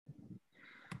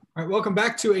All right, welcome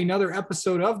back to another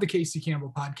episode of the Casey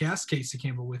Campbell Podcast. Casey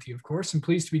Campbell with you, of course. I'm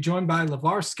pleased to be joined by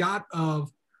Lavar Scott of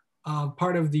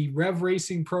part of the Rev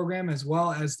Racing program, as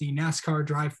well as the NASCAR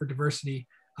Drive for Diversity.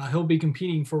 He'll be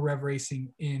competing for Rev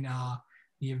Racing in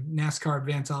the NASCAR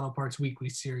Advanced Auto Parts Weekly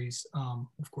Series.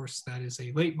 Of course, that is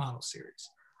a late model series.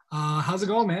 How's it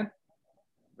going, man?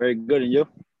 Very good, and you?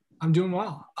 I'm doing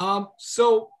well.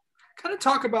 So kind of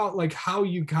talk about like how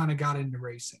you kind of got into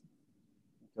racing.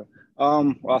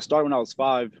 Well, I started when I was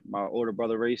 5. My older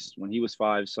brother raced when he was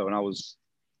 5, so when I was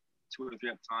 2 or 3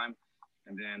 at the time.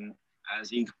 And then as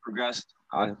he progressed,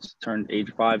 I turned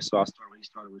age 5, so I started when he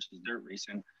started, which is dirt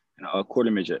racing and a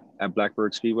quarter midget at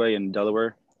Blackbird Speedway in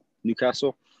Delaware,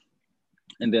 Newcastle.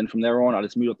 And then from there on, I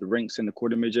just moved up the ranks in the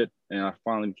quarter midget, and I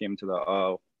finally came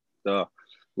to the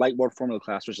light board formula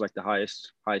class, which is like the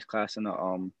highest class in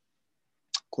the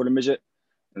quarter midget.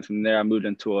 And from there, I moved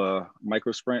into a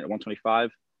micro sprint at 125.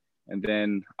 And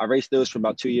then I raced those for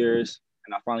about 2 years,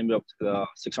 and I finally moved up to the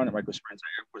 600 micro sprints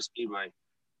at Airport Speedway.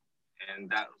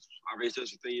 And I raced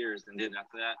those for 3 years. And then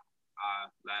after that,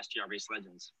 last year I raced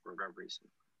Legends for Rev Racing.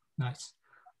 Nice.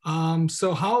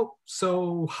 So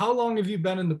how long have you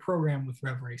been in the program with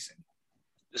Rev Racing?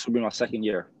 This will be my 2nd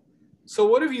year. So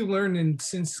what have you learned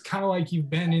since kind of like you've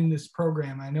been in this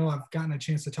program? I know I've gotten a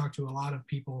chance to talk to a lot of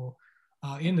people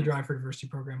in the Drive for Diversity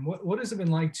program. What has it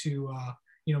been like to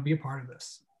be a part of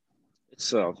this?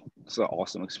 It's an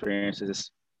awesome experience. It's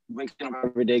just waking up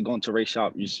every day, going to a race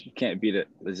shop. You can't beat it.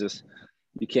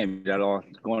 You can't beat it at all.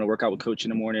 Going to work out with coach in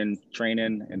the morning,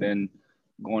 training, and then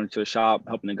going to the shop,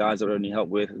 helping the guys that need help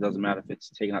with. It doesn't matter if it's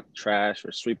taking out the trash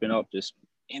or sweeping up, just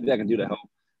anything I can do to help.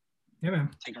 Yeah, man.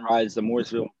 Taking rides to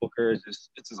Mooresville, Booker, it's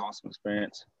an awesome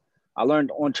experience. I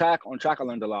learned on track, I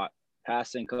learned a lot.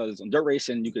 Passing, because on dirt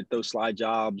racing, you could throw slide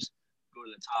jobs, go to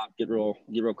the top, get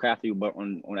real crafty, but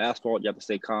on asphalt you have to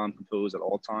stay calm, composed at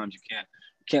all times. You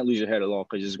can't lose your head at all,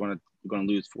 because you're gonna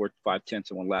lose 4 5 tenths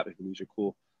in one lap if you lose your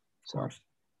cool.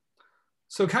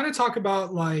 So kind of talk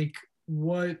about like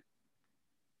what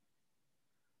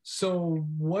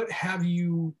have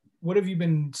you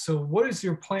been, so what is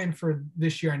your plan for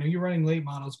this year? I know you're running late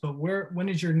models, but when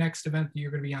is your next event that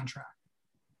you're going to be on track?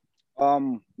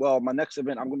 Well, my next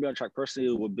event I'm going to be on track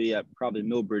personally will be at probably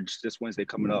Millbridge this Wednesday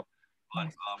coming up. But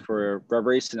for Rev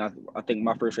Racing, I think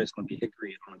my first race is going to be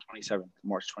Hickory on the 27th,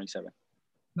 March 27th.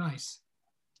 Thnice.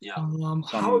 Yeah.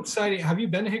 How exciting. Have you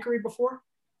been to Hickory before?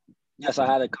 Yes, I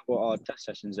had a couple test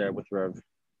sessions there with Rev.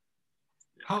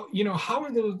 How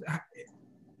are those,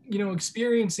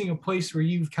 experiencing a place where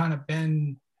you've kind of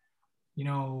been,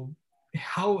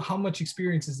 how much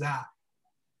experience is that,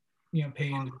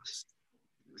 paying?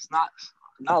 It's not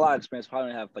a lot of experience.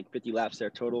 Probably have like 50 laps there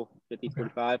total, 50, okay.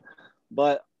 45.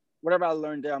 But whatever I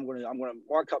learned there, I'm gonna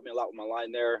Mark helped me a lot with my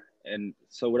line there, and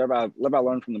so whatever I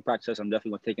learned from the practice, I'm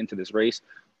definitely gonna take into this race.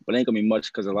 But it ain't gonna be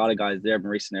much, because a lot of guys there have been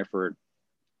racing there for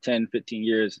 10, 15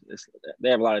 years.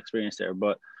 They have a lot of experience there,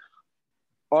 but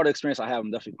all the experience I have, I'm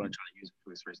definitely gonna try to use it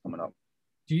for this race coming up.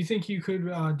 Do you think you could?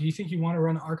 Do you think you want to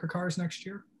run ARCA cars next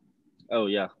year? Oh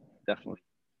yeah, definitely.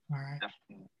 All right.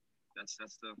 Definitely. That's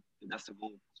the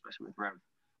goal, especially with Rev.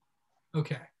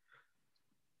 Okay.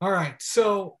 All right.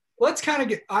 So let's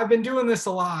kind of I've been doing this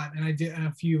a lot, and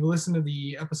if you listen to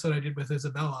the episode I did with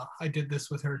Isabella, I did this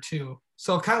with her too.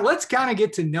 So let's kind of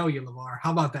get to know you, Lavar.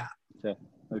 How about that?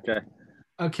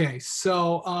 Okay.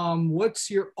 So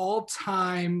what's your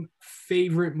all-time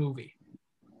favorite movie?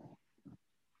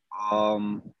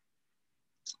 Mr.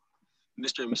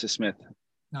 and Mrs. Smith.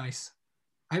 Nice.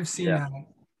 I've seen that a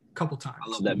couple times. I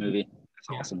love that movie. It's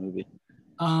an awesome movie.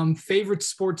 Favorite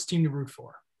sports team to root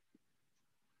for?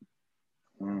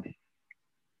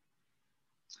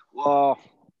 Well,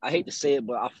 I hate to say it,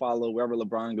 but I follow wherever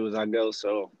LeBron goes, I go.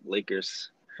 So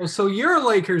Lakers. Oh, so you're a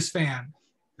Lakers fan?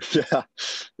 Yeah.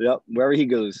 Yep. Wherever he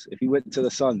goes. If he went to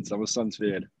the Suns, I'm a Suns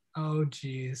fan. Oh,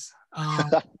 geez.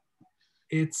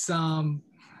 It's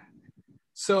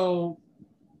so.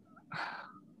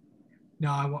 No,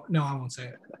 I won't say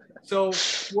it. So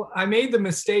I made the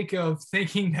mistake of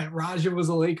thinking that Raja was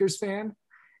a Lakers fan,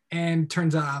 and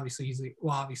turns out obviously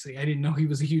I didn't know he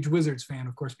was a huge Wizards fan,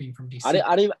 of course, being from DC.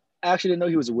 I actually didn't know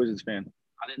he was a Wizards fan.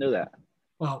 I didn't know that.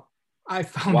 Well, I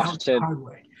found out the hard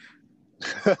way.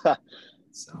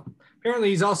 So apparently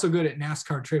he's also good at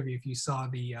NASCAR trivia. If you saw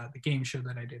the game show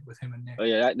that I did with him and Nick. Oh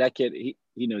yeah, that kid, he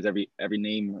knows every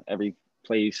name, every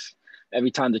place,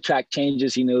 every time the track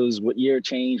changes, he knows what year it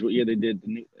changed, what year they did.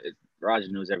 Roger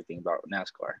knows everything about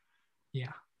NASCAR.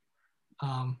 Yeah.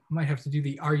 I might have to do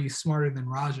the Are You Smarter Than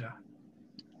Raja?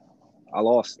 I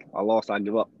lost. I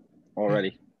give up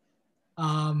already.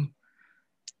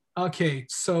 Okay,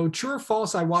 so true or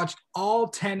false, I watched all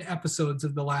 10 episodes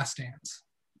of The Last Dance.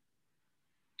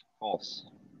 False.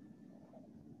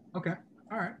 Okay,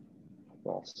 all right,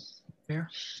 False. fair.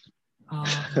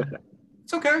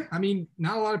 It's okay. I mean,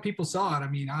 not a lot of people saw it. I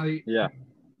mean, Yeah.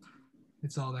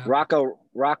 it's all that.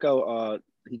 Rocco,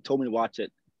 he told me to watch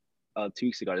it 2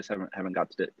 weeks ago. I just haven't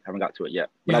got to it yet.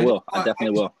 But I will. I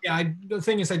definitely will. Yeah, the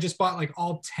thing is, I just bought like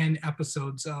all 10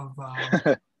 episodes of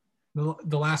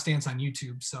the Last Dance on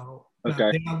YouTube. So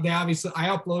okay. They obviously,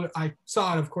 I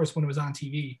saw it, of course, when it was on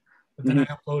TV, but then I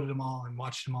uploaded them all and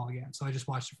watched them all again. So I just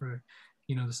watched it for,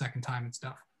 the second time and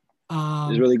stuff.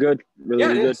 It's really good.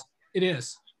 Really good. It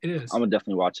is. I'm gonna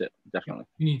definitely watch it. Definitely.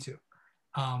 You need to.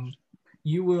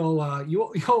 You will.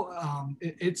 You'll.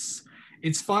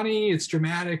 It's funny. It's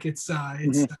dramatic. It's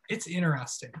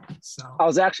interesting. So I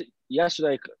was actually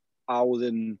yesterday. I was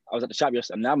at the shop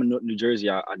yesterday. Now I'm in New Jersey.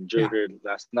 I drove here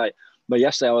last night. But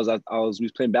yesterday we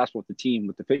was playing basketball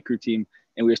with the pit crew team,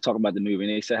 and we was talking about the movie.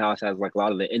 And they said how it has like a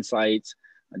lot of the insights,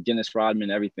 Dennis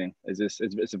Rodman, everything. It's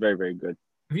a very, very good.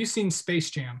 Have you seen Space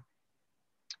Jam?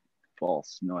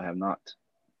 False. No, I have not.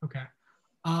 Okay.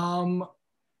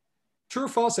 True or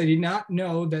false? I did not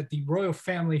know that the royal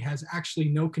family has actually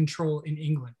no control in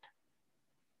England.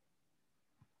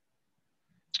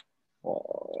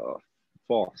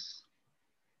 False.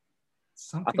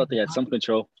 I thought they had some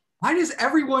control. Why does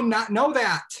everyone not know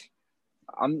that?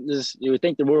 You would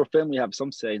think the royal family have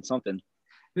some say in something.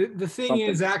 The thing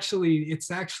is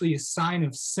it's actually a sign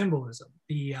of symbolism.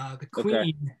 The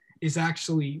queen is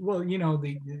actually,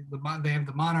 they have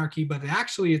the monarchy, but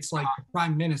actually it's like the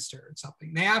prime minister or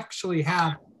something. They actually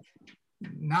have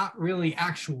not really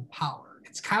actual power.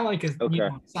 It's kind of like a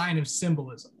sign of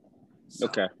symbolism. So,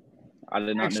 okay. I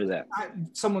did not know that.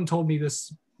 Someone told me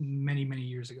this many, many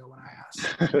years ago when I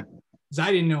asked. Because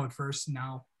I didn't know at first.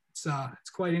 Now it's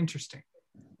quite interesting.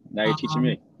 Now you're teaching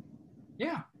me.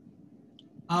 Yeah.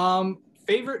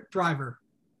 Favorite driver?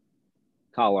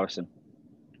 Kyle Larson.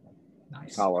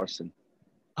 Nice. Kyle Larson.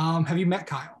 Have you met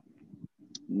Kyle?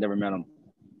 Never met him.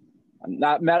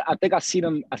 Not met. I think I've seen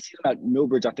him at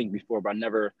Millbridge, I think, before, but I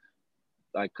never,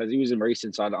 because he was in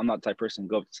racing, so I'm not the type of person to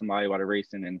go up to somebody while they're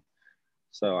racing, and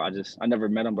so I never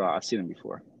met him, but I've seen him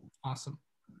before. Awesome.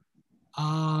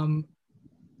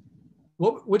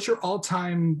 What's your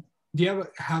all-time? Do you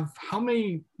have how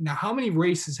many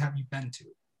races have you been to?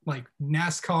 Like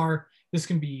NASCAR. This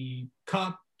can be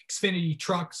Cup, Xfinity,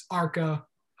 Trucks, ARCA.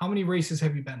 How many races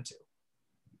have you been to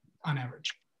on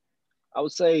average? I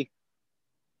would say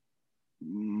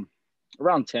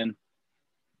around 10.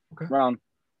 Okay. Around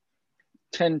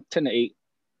 10 to 8.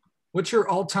 What's your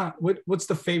all-time? What's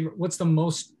the favorite? What's the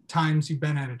most times you've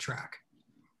been at a track?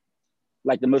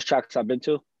 Like the most tracks I've been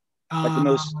to? Like the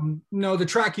most? No, the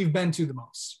track you've been to the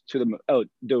most.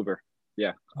 Dover.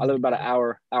 Yeah, I live about an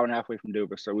hour and a half away from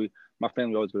Dover, so my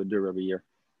family always go to Dover every year.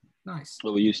 Nice.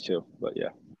 Well, we used to, but yeah.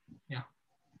 Yeah.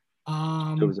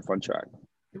 It was a fun track.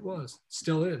 It was.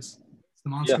 Still is. It's the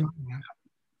Monster Mountain, man.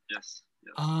 Yes.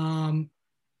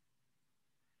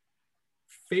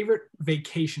 Favorite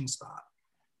vacation spot?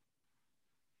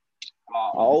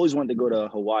 I always wanted to go to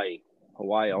Hawaii.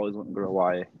 I always wanted to go to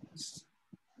Hawaii.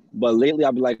 But lately,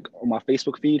 I've been like on my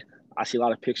Facebook feed, I see a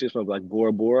lot of pictures of like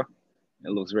Bora Bora. It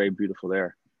looks very beautiful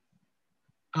there.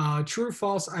 True or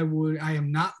false? I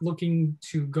am not looking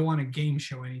to go on a game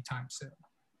show anytime soon.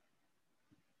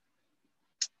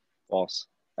 False.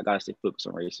 I gotta stay focused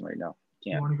on racing right now.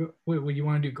 Can't. You want to go? Wait, what do you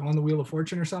want to do? Go on the Wheel of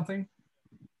Fortune or something?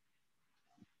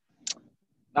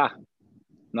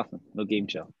 Nothing. No game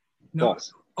show. No.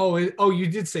 False. Oh, you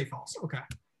did say false. Okay.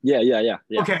 Yeah.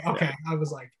 Okay. Yeah. I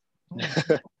was like,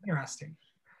 interesting.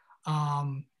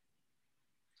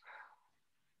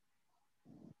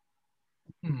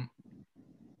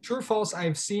 True or false?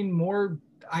 I've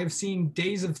seen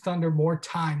Days of Thunder more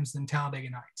times than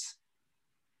Talladega Nights.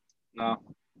 No, I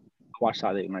watch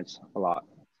Talladega Nights a lot.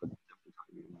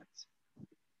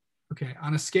 Okay.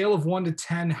 On a scale of 1 to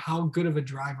 10, how good of a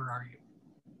driver are you?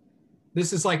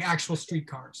 This is like actual street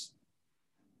cars.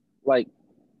 Like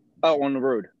out on the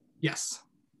road. Yes.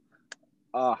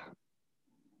 I'm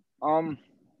not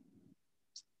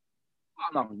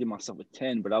gonna give myself a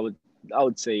 10, but I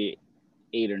would say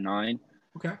 8 or 9.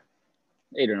 Okay.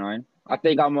 8 or 9. I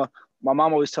think my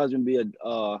mom always tells me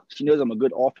she knows I'm a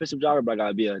good offensive driver, but I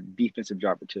gotta be a defensive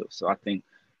driver too. So I think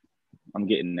I'm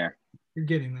getting there. You're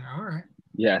getting there. All right.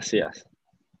 Yes.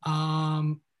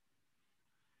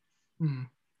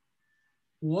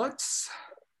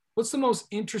 What's the most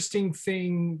interesting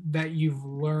thing that you've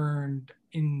learned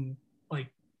in like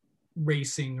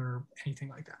racing or anything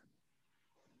like that?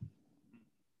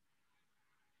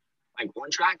 Like one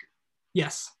track?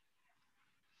 Yes.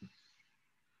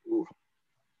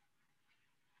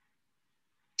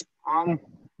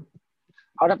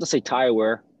 I'd have to say tire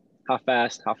wear. How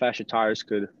fast your tires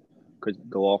could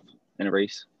go off in a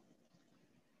race.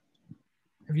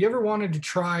 Have you ever wanted to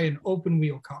try an open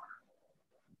wheel car?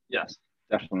 Yes,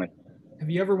 definitely. Have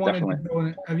you ever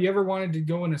wanted to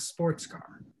go in a sports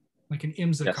car, like an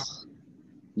IMSA car?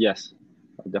 Yes,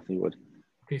 I definitely would.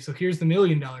 Okay, so here's the $1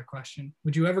 million question.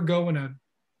 Would you ever go in a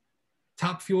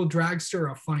top fuel dragster or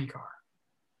a funny car?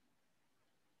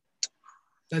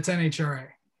 That's NHRA.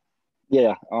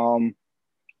 Yeah.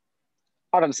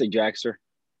 I'd have to say dragster.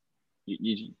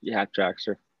 You have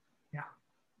dragster. Yeah.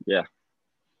 Yeah.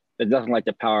 It's nothing like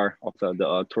the power of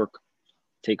the torque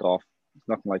takeoff. It's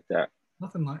nothing like that.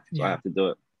 Nothing like. So I have to do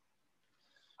it.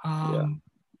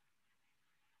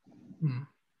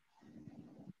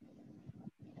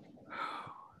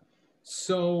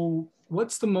 So,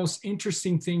 what's the most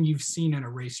interesting thing you've seen at a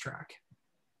racetrack?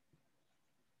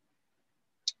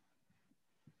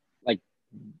 Like,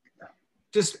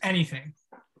 just anything.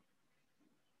 I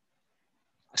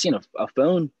seen a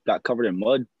phone got covered in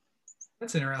mud.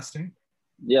 That's interesting.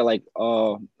 Yeah, like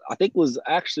I think it was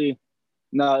actually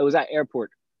it was at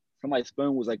airport. Somebody's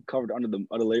phone was like covered under the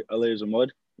other layers of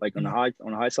mud, like on the high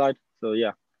side. So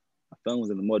yeah, my phone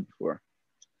was in the mud before.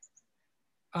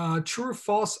 True or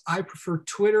false? I prefer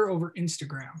Twitter over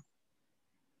Instagram.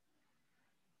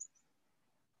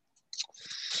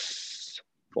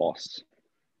 False.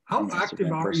 How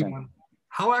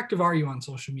active are you on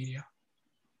social media?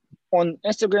 On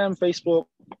Instagram, Facebook,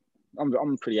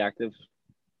 I'm pretty active.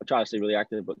 I try to stay really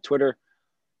active, but Twitter,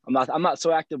 I'm not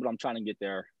so active, but I'm trying to get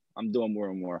there. I'm doing more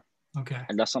and more. Okay.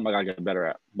 And that's something I gotta get better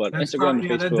at. But that's Instagram and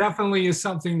Facebook. That definitely is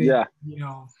something that,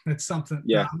 that's something.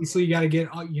 Yeah. Obviously you got to get,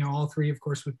 all three, of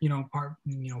course, with,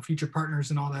 future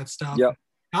partners and all that stuff. Yeah.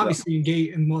 Obviously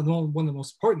engage. And one of the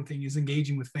most important thing is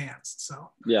engaging with fans.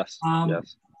 So, yes. On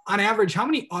average, how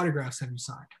many autographs have you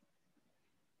signed?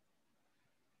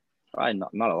 Probably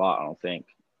not a lot, I don't think.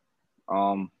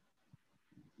 Around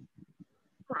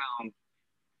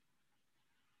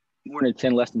more than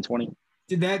 10, less than 20.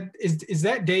 Is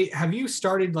that date? Have you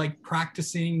started like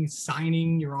practicing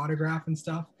signing your autograph and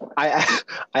stuff? I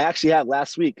actually have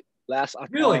last week.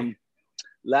 Really?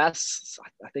 I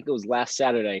think it was last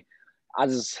Saturday. It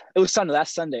was Sunday.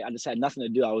 Last Sunday, I just had nothing to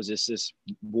do. I was just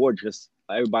bored. Just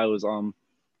everybody was I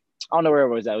don't know where it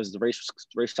was. That was the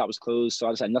race shop was closed, so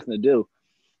I just had nothing to do.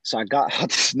 So I got out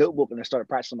this notebook and I started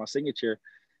practicing my signature.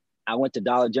 I went to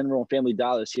Dollar General and Family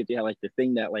Dollar to see if they had like the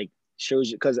thing that like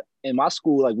shows you, because in my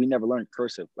school, like we never learned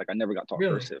cursive. Like I never got taught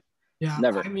cursive. Yeah.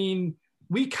 Never. I mean,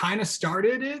 we kind of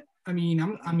started it.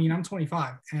 I'm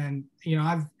 25 and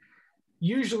I've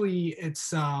usually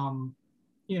it's I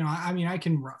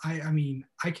can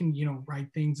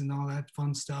write things and all that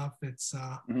fun stuff. It's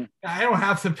I don't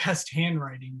have the best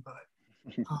handwriting, but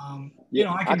I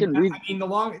can read.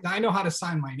 I know how to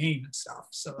sign my name and stuff.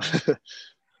 So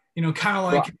kind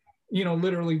of like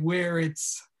literally where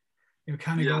it's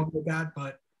kind of going with that,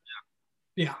 but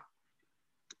yeah.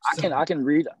 So, I can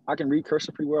read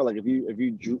cursive pretty well. Like if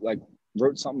you drew, like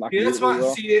wrote something, I can that's why.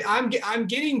 Well. See, I'm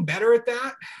getting better at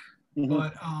that,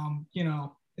 but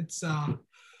it's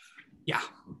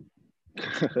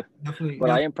definitely.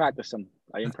 But I am practicing.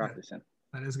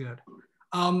 That is good.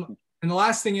 And the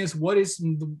last thing is, what is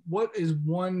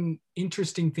one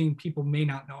interesting thing people may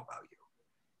not know about you?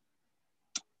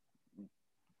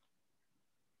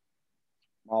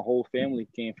 My whole family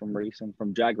came from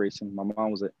drag racing. My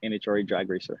mom was an NHRA drag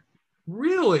racer.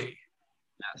 Really?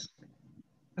 Yes.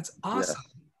 That's awesome.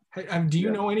 Yeah. Do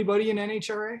you know anybody in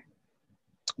NHRA?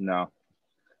 No.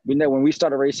 When we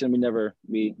started racing,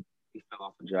 we fell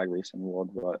off the drag racing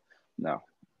world, but no.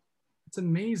 It's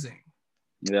amazing.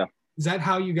 Yeah. Is that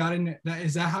how you got into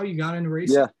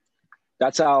racing? Yeah.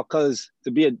 That's how, because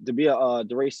to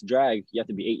race drag, you have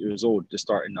to be 8 years old to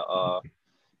start in the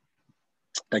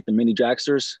like the mini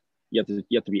dragsters. You have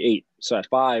to be 8. So at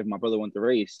 5, my brother went to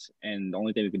race, and the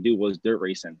only thing we could do was dirt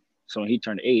racing. So when he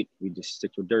turned 8, we just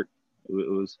stick with dirt.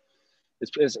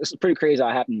 It's pretty crazy how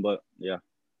it happened, but yeah.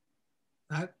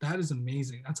 That is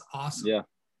amazing. That's awesome. Yeah.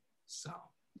 So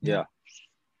yeah.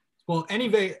 Well,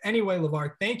 anyway,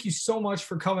 Lavar, thank you so much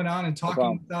for coming on and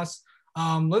talking with us.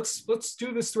 Let's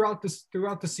do this throughout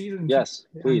the season. Yes,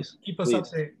 please. Keep us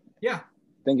updated. Yeah.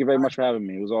 Thank you very much for having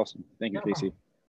me. It was awesome. Thank you, Casey.